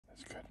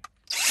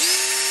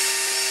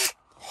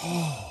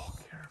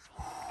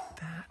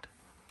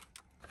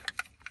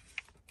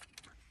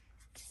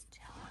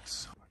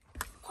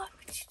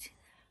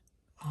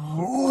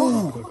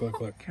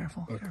look.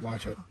 Careful. Look, careful,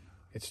 watch careful.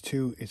 it. It's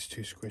too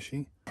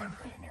squishy. Put it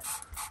in here.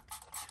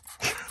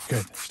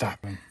 Good.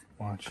 Stop.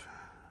 Watch.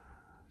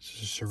 This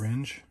is a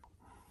syringe.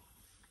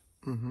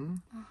 Mm-hmm.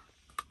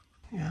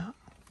 Yeah.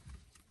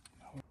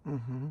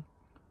 Mm-hmm.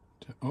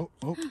 Oh,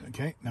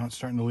 okay. Now it's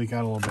starting to leak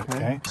out a little bit.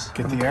 Okay.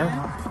 Get the air.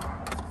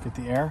 Get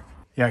the air.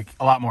 Yeah,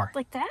 a lot more.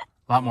 Like that?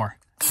 A lot more.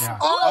 Yeah.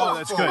 Oh,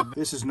 that's good.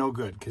 This is no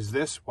good because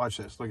this, watch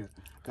this. Look at it.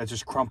 That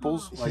just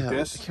crumples like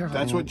this. Careful.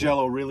 That's what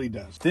Jello really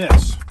does.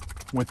 This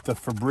with the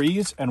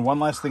Febreze and one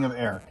last thing of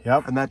air.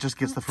 Yep. And that just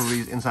gets the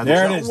Febreze inside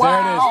There the it is.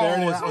 Wow. There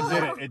it is. It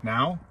did it.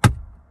 Now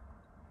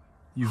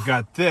you've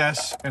got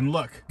this, and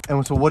look.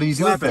 And so what do you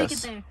do with Slap it.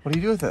 this? What do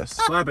you do with this?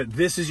 Slap it.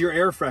 This is your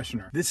air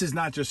freshener. This is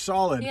not just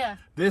solid. Yeah.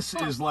 This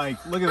is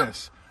like, look at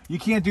this. You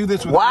can't do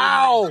this with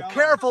Wow!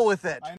 Careful with it.